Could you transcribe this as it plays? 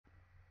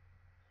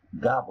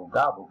Gobble,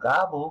 gobble,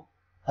 gobble.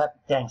 Happy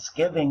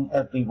Thanksgiving,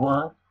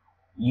 everyone.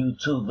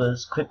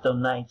 YouTubers, crypto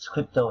knights,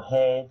 crypto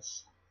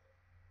heads.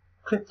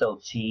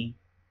 CRYPTOTEE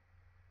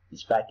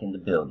is back in the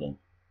building.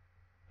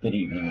 Good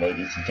evening,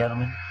 ladies and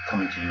gentlemen.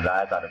 Coming to you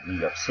live out of New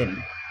York City.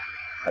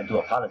 I do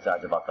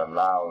apologize about the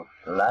loud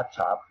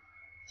laptop.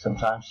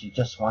 Sometimes she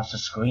just wants to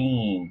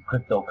scream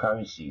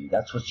cryptocurrency.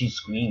 That's what she's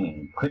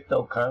screaming.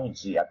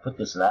 Cryptocurrency. I put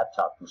this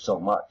laptop through so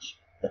much.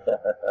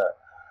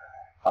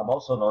 I'm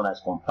also known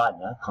as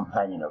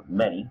companion of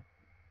many,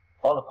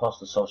 all across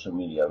the social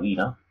media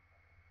arena,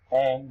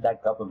 and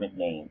that government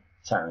name,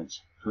 Terrence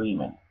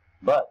Freeman.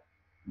 But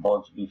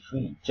born to be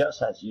free,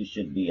 just as you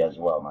should be as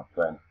well, my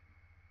friend.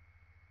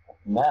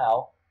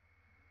 Now,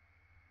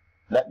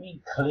 let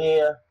me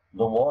clear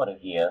the water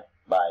here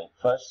by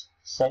first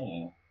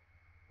saying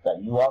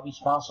that you are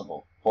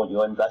responsible for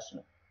your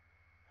investment.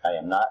 I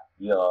am not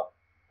your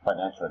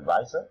financial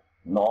advisor,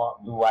 nor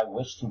do I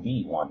wish to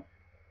be one.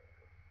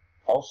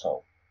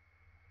 Also,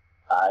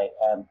 I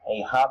am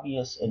a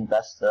hobbyist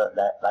investor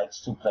that likes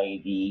to play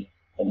the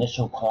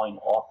initial coin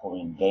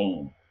offering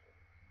game.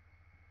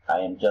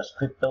 I am just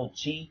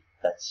CRYPTOTEE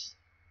that's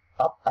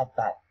up at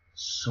bat,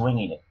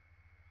 swinging it.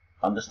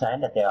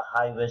 Understand that there are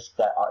high risks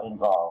that are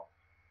involved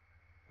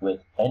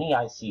with any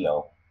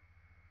ICO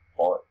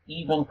or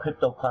even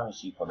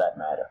cryptocurrency for that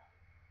matter.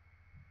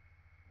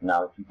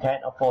 Now, if you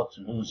can't afford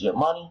to lose your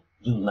money,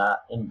 do not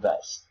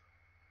invest.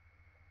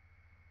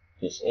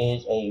 This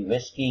is a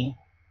risky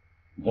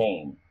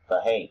game,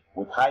 but hey,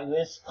 with high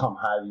risk come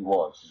high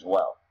rewards as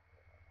well.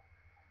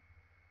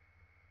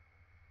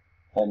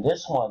 And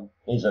this one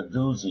is a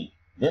doozy.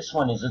 This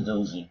one is a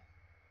doozy.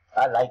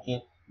 I like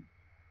it.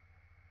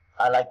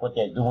 I like what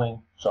they're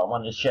doing, so I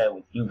wanted to share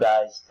with you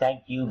guys.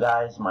 Thank you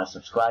guys, my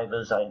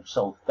subscribers. I am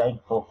so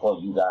thankful for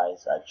you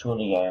guys. I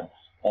truly am.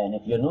 And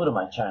if you're new to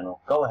my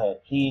channel, go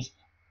ahead, please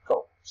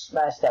go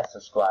smash that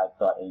subscribe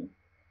button.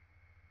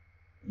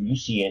 You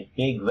see it,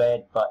 big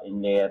red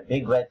button there,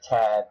 big red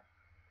tab.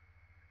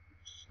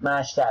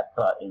 Smash that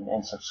button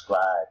and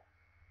subscribe.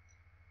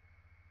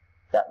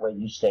 That way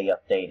you stay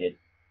updated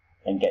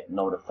and get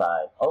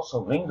notified.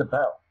 Also, ring the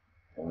bell.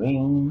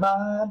 Ring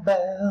my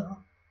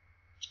bell.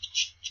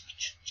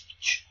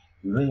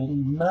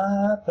 Ring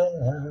my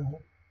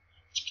bell.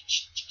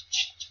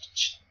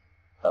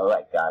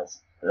 Alright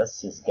guys,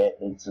 let's just get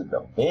into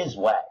the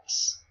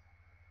bizwax.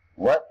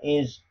 What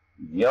is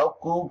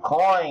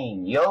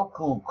Yokucoin?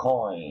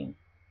 Yokucoin.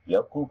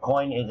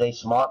 Yokucoin is a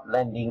smart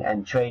lending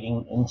and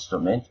trading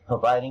instrument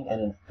providing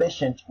an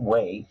efficient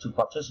way to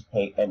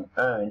participate and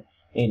earn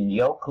in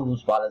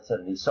Yoku's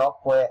volatility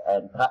software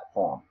and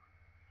platform.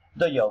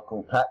 The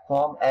Yoku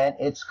platform and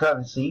its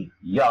currency,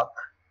 YUK,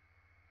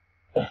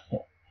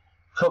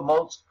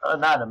 promotes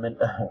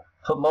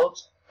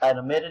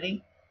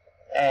anonymity,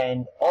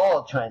 and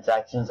all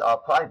transactions are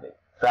private,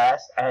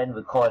 fast, and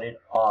recorded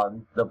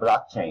on the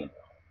blockchain.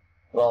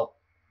 Well,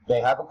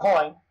 they have a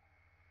coin.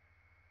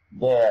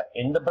 They're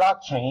in the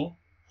blockchain,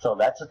 so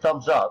that's a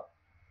thumbs up.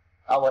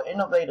 Our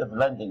innovative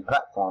lending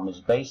platform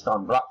is based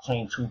on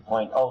blockchain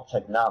 2.0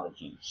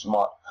 technology,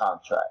 smart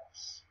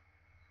contracts.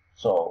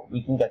 So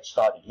we can get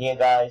started here,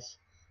 guys.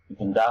 You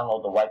can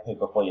download the white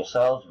paper for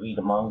yourselves, read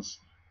amongst,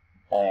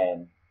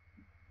 and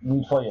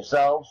read for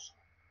yourselves.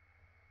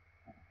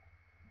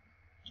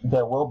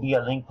 There will be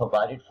a link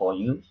provided for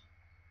you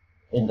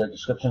in the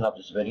description of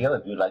this video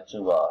if you'd like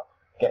to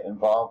get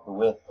involved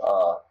with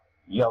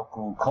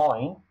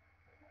Yokucoin.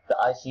 The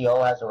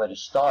ICO has already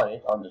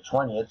started on the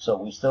 20th, so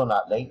we're still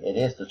not late. It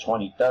is the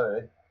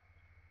 23rd.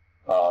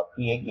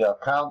 Create your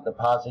account,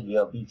 deposit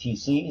your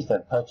BTCs,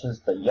 then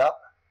purchase the YUK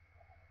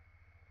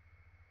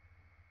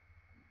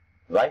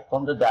right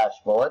from the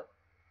dashboard.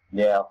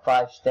 There are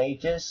 5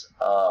 stages.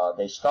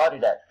 They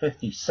started at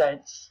 50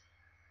 cents.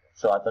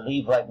 So I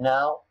believe right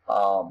now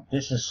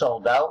this is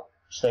sold out.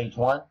 Stage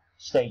 1.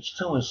 Stage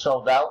 2 is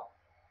sold out.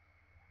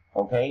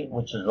 Okay,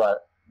 which is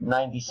what?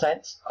 90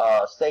 cents.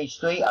 Stage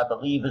 3, I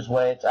believe, is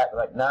where it's at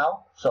right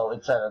now. So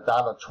it's at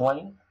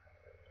 $1.20.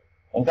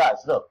 And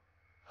guys, look,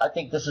 I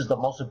think this is the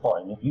most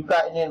important. If you've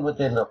gotten in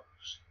within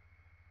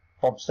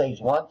from stage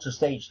 1 to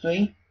stage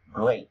 3,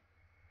 great.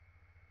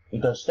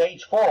 Because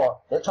stage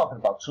 4, they're talking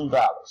about $2.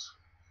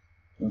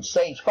 In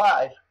stage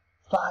 5,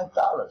 $5.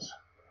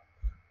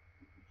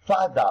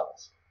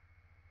 $5.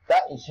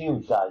 That is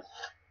huge, guys.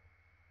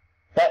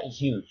 That is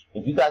huge.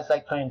 If you guys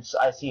like playing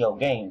ICO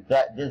games,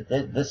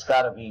 this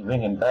gotta be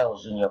ringing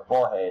bells in your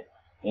forehead,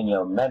 in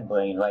your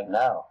membrane right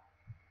now.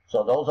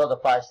 So those are the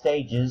 5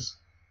 stages.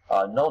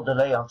 No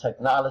delay on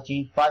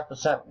technology. 5%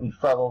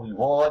 referral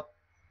reward.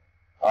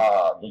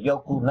 The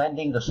Yoku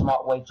lending, the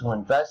smart way to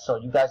invest. So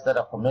you guys that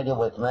are familiar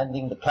with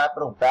lending, the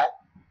capital back.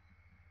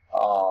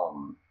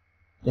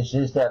 This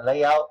is their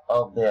layout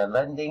of their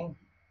lending.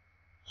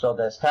 So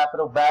there's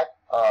capital back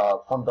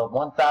from the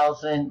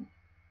 1,000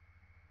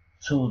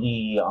 to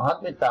the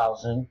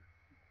 100,000.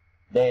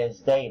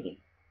 There's daily,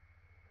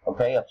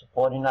 okay, up to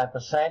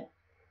 49%,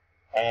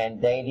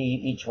 and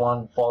daily each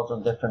one falls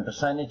on different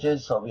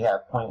percentages. So we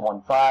have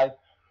 0.15,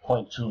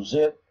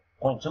 0.20,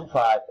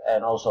 0.25,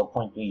 and also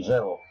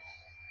 0.30.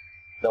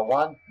 the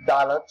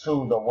 $1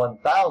 to the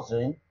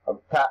 1,000,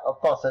 of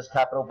course that's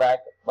capital back,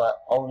 but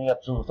only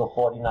up to the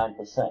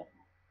 49%.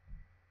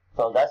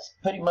 So that's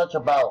pretty much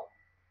about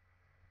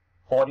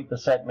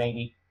 40%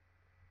 maybe,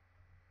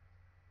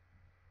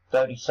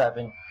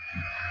 37.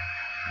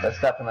 That's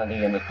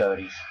definitely in the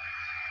 30s.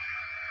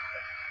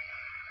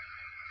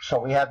 So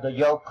we have the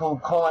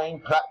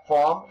Yokucoin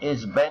platform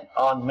is bent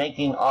on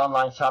making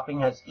online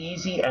shopping as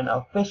easy and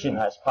efficient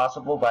as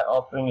possible by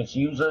offering its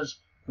users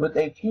with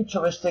a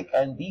futuristic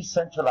and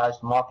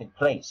decentralized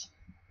marketplace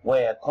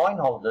where coin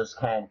holders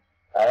can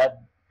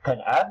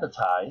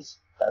advertise,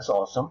 that's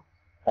awesome,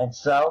 and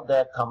sell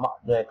their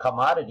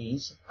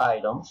commodities,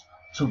 items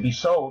to be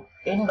sold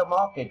in the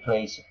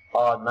marketplace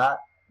are not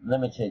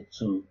limited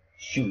to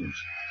shoes.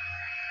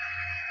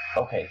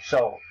 Okay,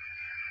 so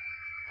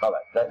all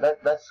right,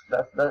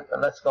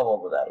 let's go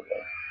over that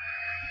again.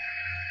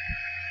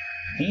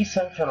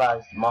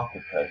 Decentralized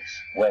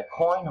marketplace where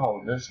coin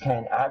holders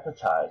can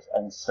advertise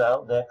and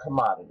sell their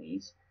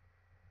commodities,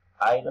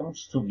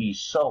 items to be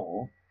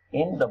sold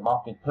in the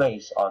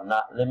marketplace are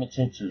not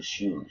limited to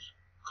shoes,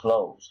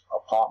 clothes,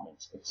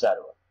 apartments,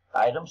 etc.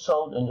 Items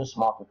sold in this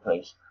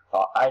marketplace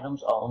are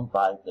items owned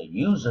by the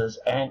users,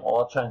 and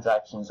all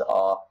transactions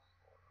are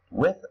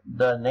with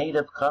the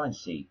native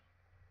currency,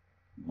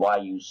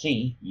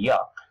 YUC,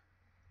 yuck,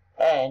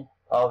 and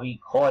are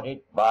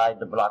recorded by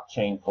the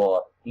blockchain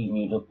for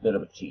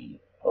immutability.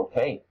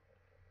 Okay.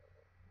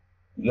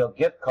 Your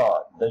gift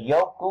card. The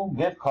Yoku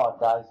gift card,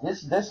 guys.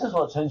 This is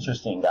what's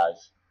interesting,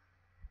 guys.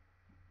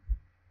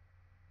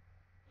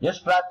 This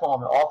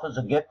platform offers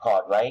a gift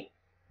card, right?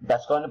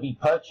 That's going to be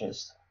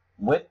purchased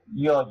with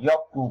your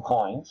Yoku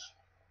coins,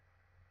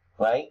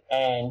 right?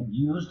 And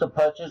use the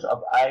purchase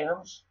of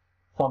items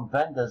from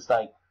vendors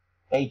like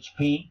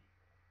HP,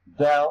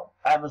 Dell,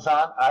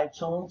 Amazon,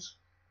 iTunes.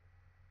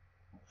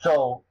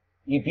 So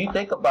if you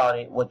think about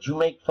it, what you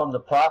make from the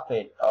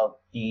profit of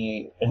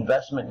the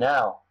investment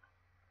now,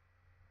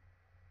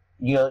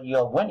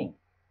 you're winning.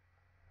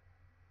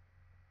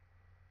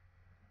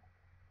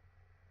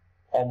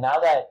 And now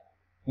that,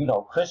 you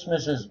know,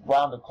 Christmas is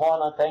around the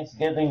corner,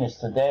 Thanksgiving is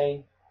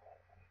today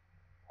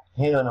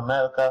here in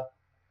America.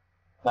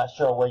 Not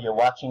sure where you're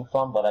watching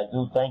from, but I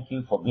do thank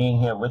you for being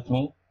here with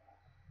me.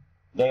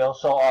 They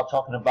also are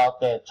talking about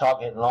their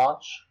target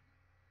launch.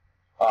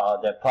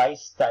 Their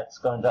price that's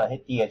going to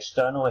hit the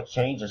external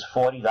exchange is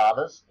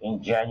 $40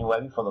 in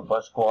January for the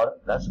first quarter.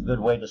 That's a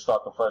good way to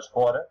start the first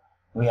quarter.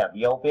 We have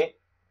Yobit,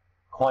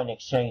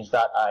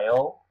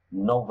 CoinExchange.io,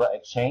 Nova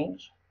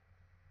Exchange.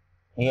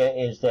 Here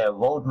is their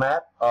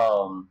roadmap.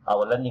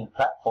 Our lending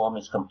platform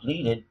is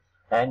completed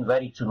and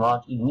ready to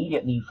launch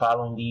immediately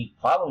following the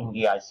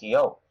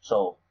ICO.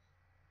 So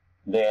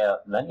their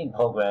lending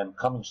program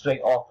coming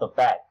straight off the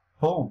bat.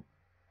 Boom.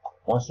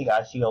 Once the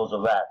ICOs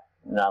are wrapped.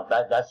 Now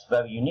that's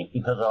very unique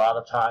because a lot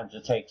of times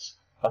it takes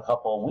a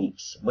couple of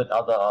weeks with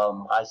other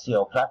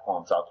ICO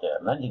platforms out there,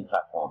 lending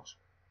platforms.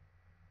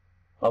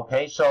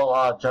 Okay,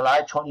 so July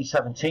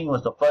 2017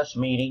 was the first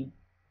meeting.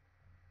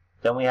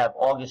 Then we have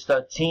August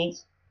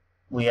 13th.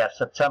 We have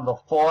September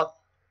 4th,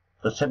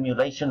 the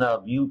simulation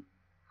of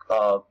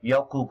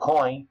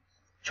Yokucoin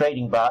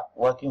trading bot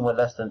working with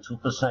less than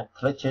 2%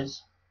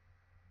 glitches.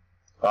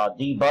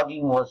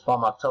 Debugging was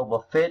from October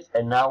 5th,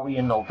 and now we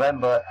in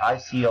November,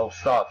 ICO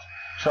starts.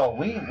 So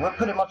we're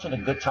pretty much at a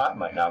good time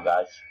right now,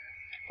 guys.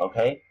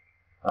 Okay.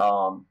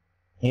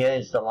 Here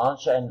is the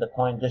launch and the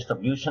coin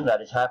distribution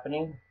that is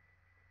happening.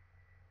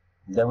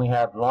 Then we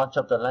have launch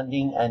of the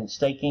lending and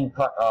staking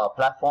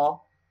platform,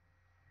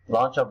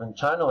 launch of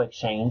internal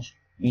exchange,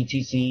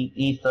 BTC,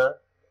 Ether,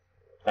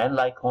 and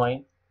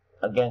Litecoin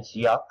against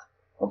Yuck.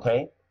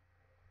 Okay.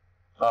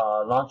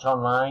 Launch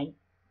online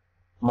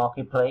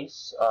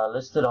marketplace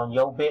listed on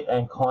Yobit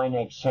and Coin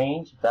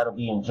Exchange. That'll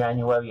be in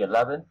January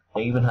 11th.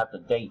 They even have the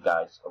date,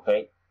 guys.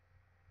 Okay.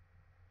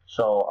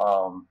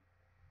 So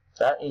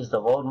that is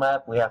the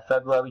roadmap. We have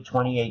February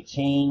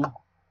 2018.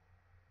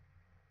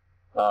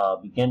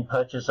 Begin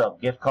purchase of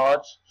gift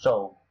cards.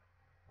 So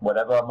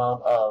whatever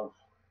amount of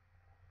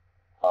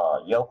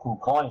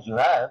Yoku coins you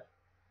have,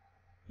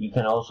 you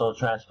can also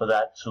transfer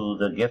that to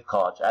the gift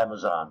cards.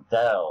 Amazon,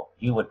 Dell,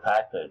 Hewlett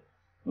Packard.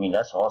 I mean,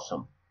 that's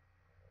awesome.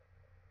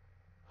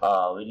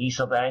 Release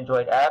of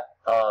Android app,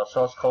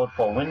 source code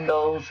for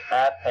Windows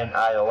app and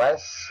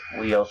iOS.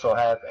 We also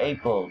have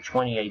April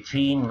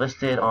 2018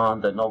 listed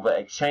on the Nova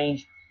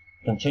Exchange.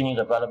 Continue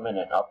development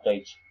and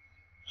updates.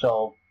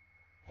 So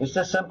it's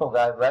just simple,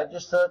 guys.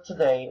 Register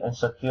today and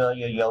secure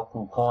your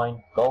Yoku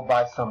coin. Go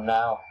buy some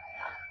now.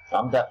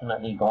 I'm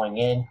definitely going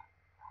in.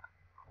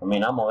 I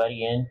mean, I'm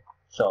already in.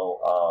 So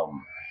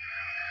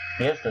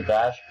here's the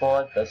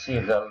dashboard. Let's see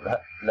if they'll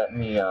let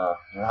me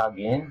log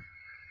in.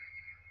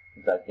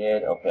 If I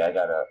did, okay, I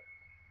gotta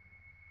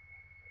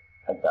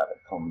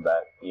come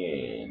back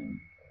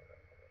in.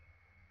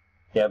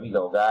 There we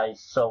go,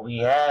 guys. So we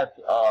have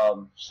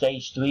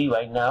stage 3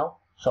 right now.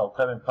 So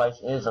current price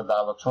is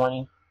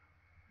 $1.20.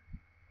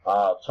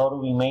 Total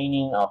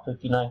remaining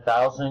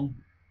 59,000.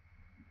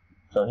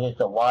 So here's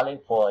the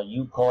wallet for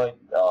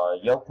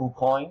Yoku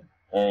coin,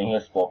 and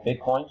here's for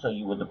Bitcoin, so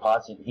you would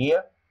deposit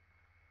here,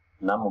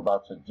 and I'm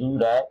about to do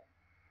that.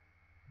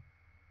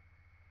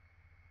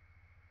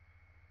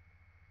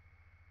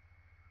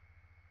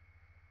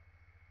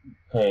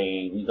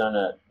 Okay, we're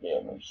gonna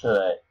make sure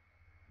that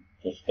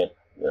just get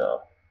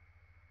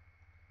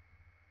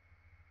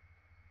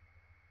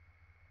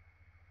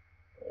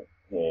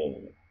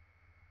okay.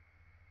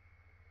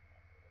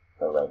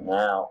 So right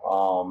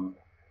now,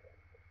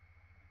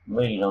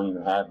 really don't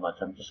even have much.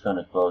 I'm just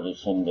gonna throw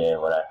this in there.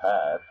 What I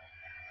have.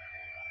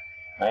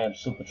 I am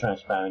super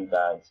transparent,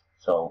 guys.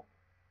 So,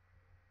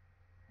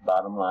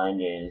 bottom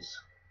line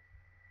is,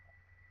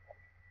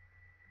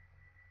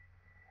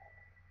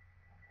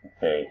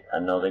 okay, I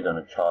know they're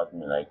gonna charge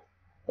me like,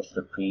 what's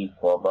the fee?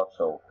 $4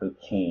 or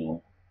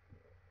 15.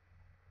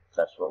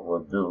 That's what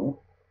we'll do.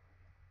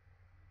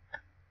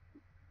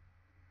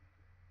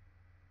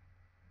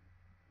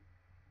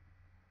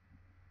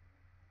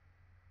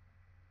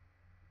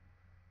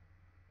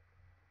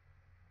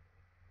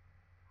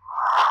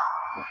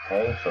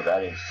 Okay, so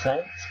that is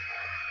cents.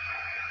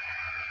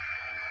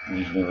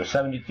 Leaves me with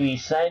 73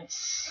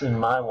 cents in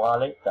my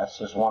wallet. That's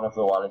just one of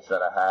the wallets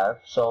that I have.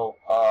 So,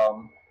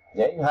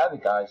 there you have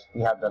it, guys.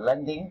 We have the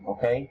lending,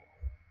 okay,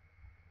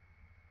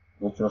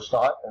 which will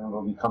start and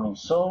will be coming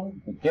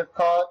soon. The gift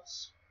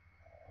cards,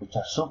 which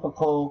are super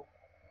cool.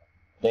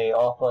 They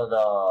offer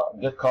the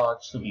gift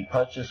cards to be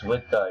purchased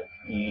with the,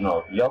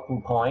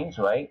 Yokucoins,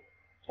 right?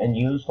 And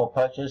used for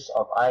purchase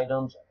of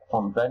items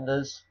from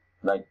vendors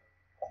like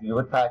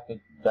Hewlett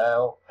Packard,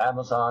 Dell,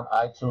 Amazon,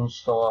 iTunes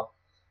Store,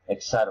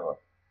 etc.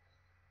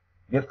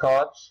 Gift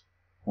cards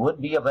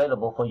would be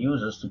available for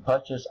users to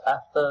purchase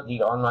after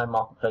the online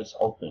marketplace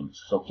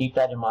opens. So keep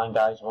that in mind,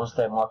 guys, once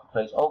that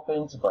marketplace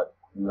opens, but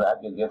you have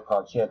your gift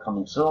cards here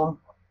coming soon.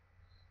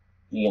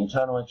 The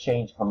internal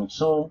exchange coming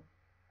soon.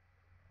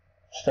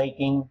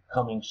 Staking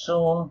coming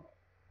soon.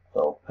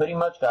 So pretty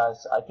much,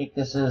 guys, I think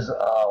this is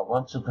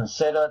one to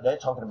consider. They're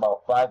talking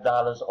about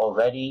 $5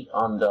 already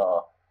on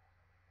the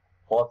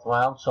 4th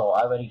round. So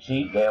I already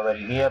see they're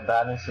already here.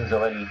 Balance is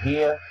already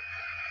here.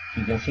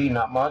 You can see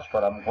not much,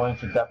 but I'm going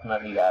to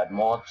definitely add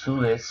more to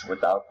this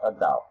without a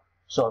doubt.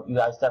 So if you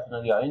guys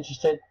definitely are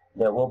interested,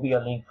 there will be a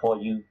link for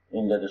you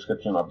in the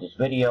description of this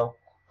video.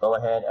 Go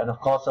ahead, and of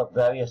course of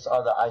various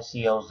other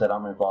ICOs that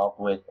I'm involved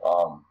with.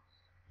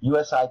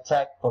 USI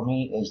Tech for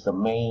me is the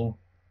main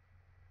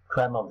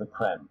creme of the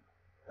creme,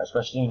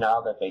 especially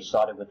now that they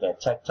started with their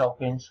tech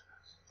tokens.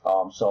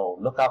 So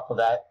look out for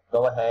that.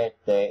 Go ahead.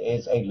 There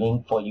is a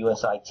link for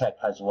USI Tech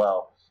as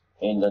well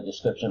in the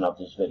description of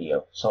this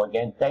video. So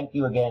again, thank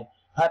you again.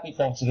 Happy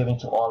Thanksgiving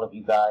to all of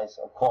you guys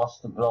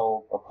across the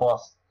globe,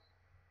 across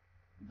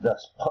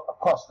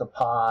the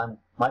pond,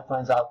 my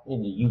friends out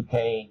in the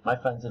UK, my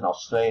friends in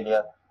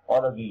Australia,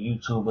 all of you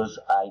YouTubers.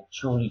 I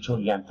truly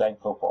am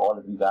thankful for all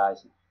of you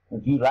guys.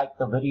 If you like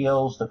the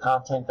videos, the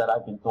content that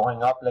I've been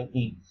throwing up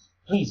lately,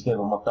 please give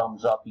them a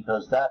thumbs up,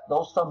 because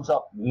those thumbs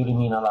up really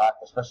mean a lot,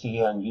 especially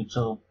here on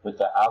YouTube with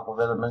the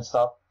algorithm and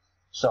stuff.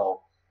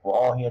 So we're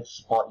all here to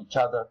support each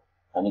other.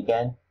 And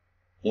again,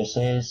 this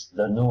is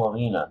the new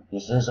arena.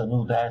 This is a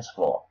new dance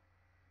floor.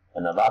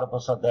 And a lot of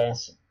us are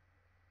dancing,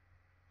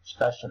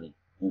 especially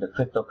in the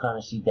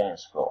cryptocurrency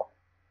dance floor.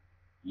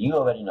 You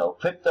already know.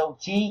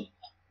 CRYPTOTEE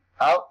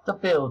out the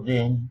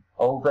building.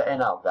 Over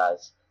and out,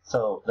 guys.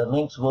 So the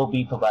links will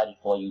be provided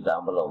for you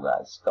down below,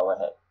 guys. Go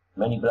ahead.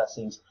 Many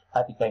blessings.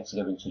 Happy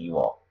Thanksgiving to you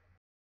all.